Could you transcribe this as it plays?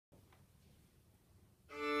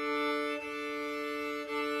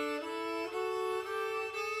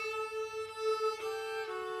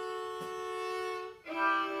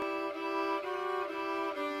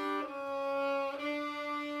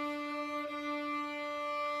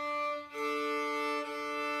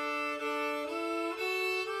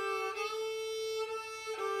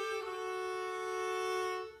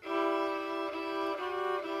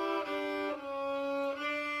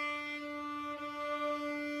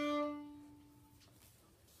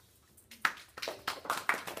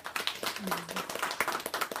The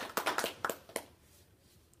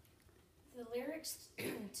lyrics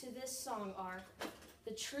to this song are,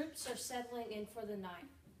 "The troops are settling in for the night.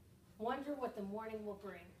 Wonder what the morning will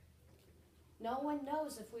bring. No one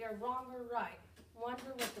knows if we are wrong or right.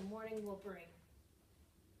 Wonder what the morning will bring."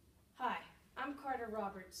 Hi, I'm Carter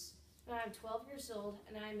Roberts, and I am 12 years old,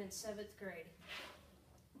 and I am in 7th grade.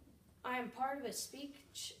 I am part of a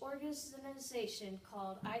speech organization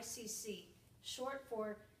called ICC, short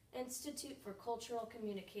for Institute for Cultural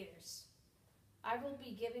Communicators. I will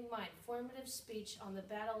be giving my informative speech on the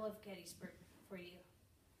Battle of Gettysburg for you.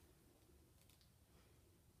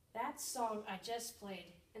 That song I just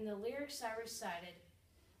played and the lyrics I recited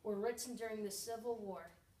were written during the Civil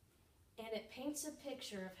War, and it paints a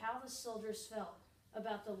picture of how the soldiers felt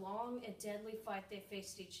about the long and deadly fight they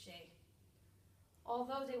faced each day.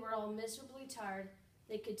 Although they were all miserably tired,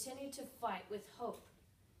 they continued to fight with hope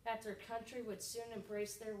that their country would soon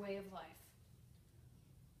embrace their way of life.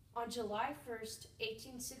 On July 1st,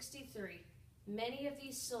 1863, many of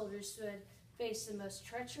these soldiers would face the most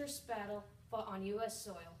treacherous battle fought on U.S.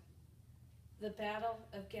 soil, the Battle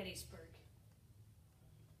of Gettysburg.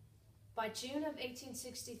 By June of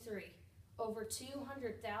 1863, over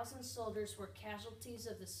 200,000 soldiers were casualties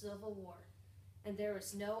of the Civil War, and there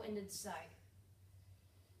was no end in sight.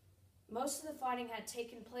 Most of the fighting had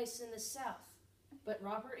taken place in the South, but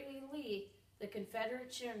Robert E. Lee, the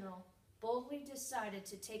Confederate general, boldly decided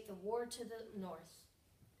to take the war to the north.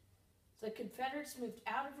 The Confederates moved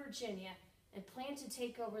out of Virginia and planned to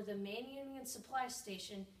take over the main Union supply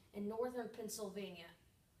station in northern Pennsylvania.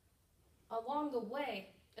 Along the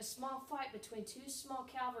way, a small fight between two small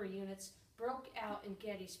cavalry units broke out in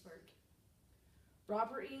Gettysburg.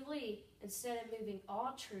 Robert E. Lee, instead of moving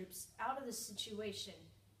all troops out of the situation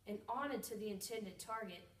and on into the intended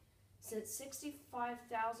target, sent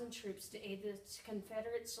 65,000 troops to aid the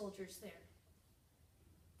Confederate soldiers there.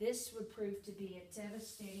 This would prove to be a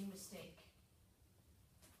devastating mistake.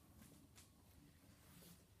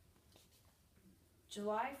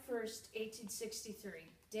 July 1st,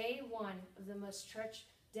 1863, day one of the most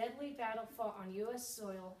deadly battle fought on U.S.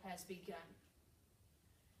 soil has begun.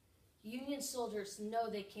 Union soldiers know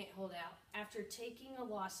they can't hold out after taking a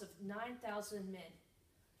loss of 9,000 men.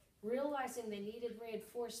 Realizing they needed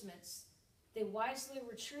reinforcements, they wisely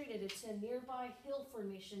retreated into a nearby hill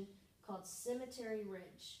formation called Cemetery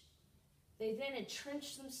Ridge. They then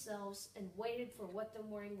entrenched themselves and waited for what the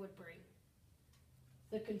morning would bring.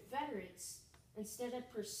 The Confederates, instead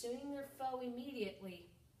of pursuing their foe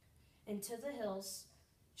immediately into the hills,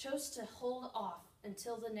 chose to hold off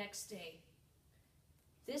until the next day.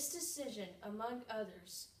 This decision, among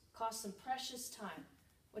others, cost them precious time,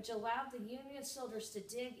 which allowed the Union soldiers to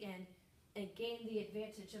dig in and gain the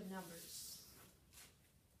advantage of numbers.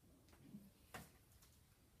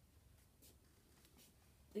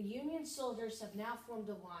 The Union soldiers have now formed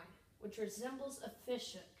a line, which resembles a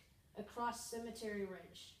fishhook across Cemetery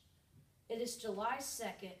Ridge. It is July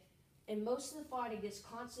 2nd, and most of the fighting is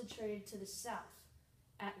concentrated to the south,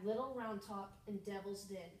 at Little Round Top and Devil's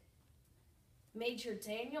Den. Major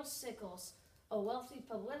Daniel Sickles, a wealthy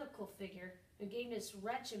political figure who gained his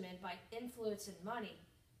regiment by influence and money,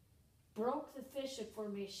 broke the fishhook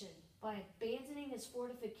formation by abandoning his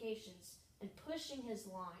fortifications and pushing his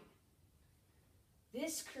line.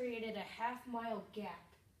 This created a half-mile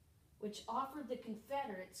gap, which offered the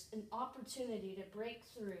Confederates an opportunity to break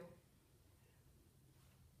through.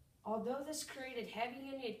 Although this created heavy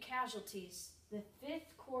Union casualties, the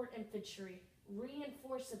 5th Corps Infantry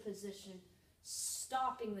reinforced the position,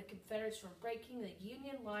 stopping the Confederates from breaking the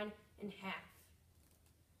Union line in half.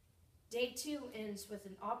 Day 2 ends with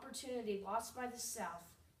an opportunity lost by the South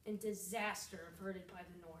and disaster averted by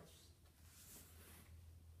the North.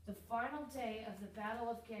 The final day of the Battle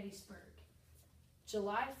of Gettysburg,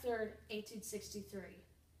 July 3rd, 1863.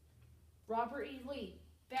 Robert E. Lee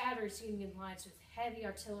batters Union lines with heavy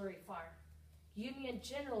artillery fire. Union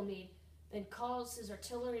General Meade then calls his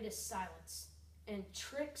artillery to silence and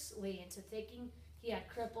tricks Lee into thinking he had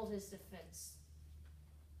crippled his defense.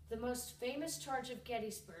 The most famous charge of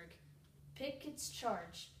Gettysburg, Pickett's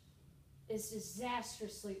Charge, is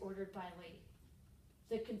disastrously ordered by Lee.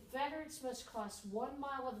 The Confederates must cross 1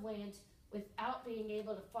 mile of land without being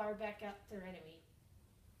able to fire back at their enemy.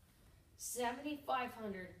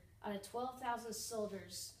 7,500 out of 12,000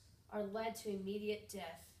 soldiers are led to immediate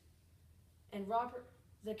death, and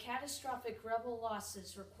the catastrophic rebel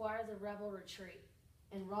losses require the rebel retreat,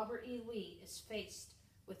 and Robert E. Lee is faced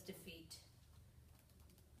with defeat.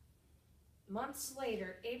 Months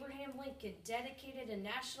later, Abraham Lincoln dedicated a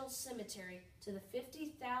national cemetery to the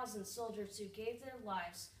 50,000 soldiers who gave their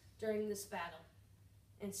lives during this battle,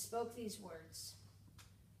 and spoke these words.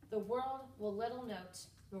 The world will little note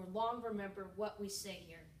nor long remember what we say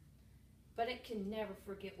here, but it can never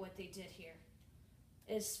forget what they did here.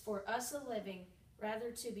 It is for us a living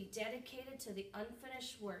rather to be dedicated to the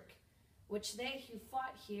unfinished work which they who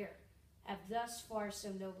fought here have thus far so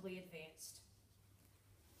nobly advanced.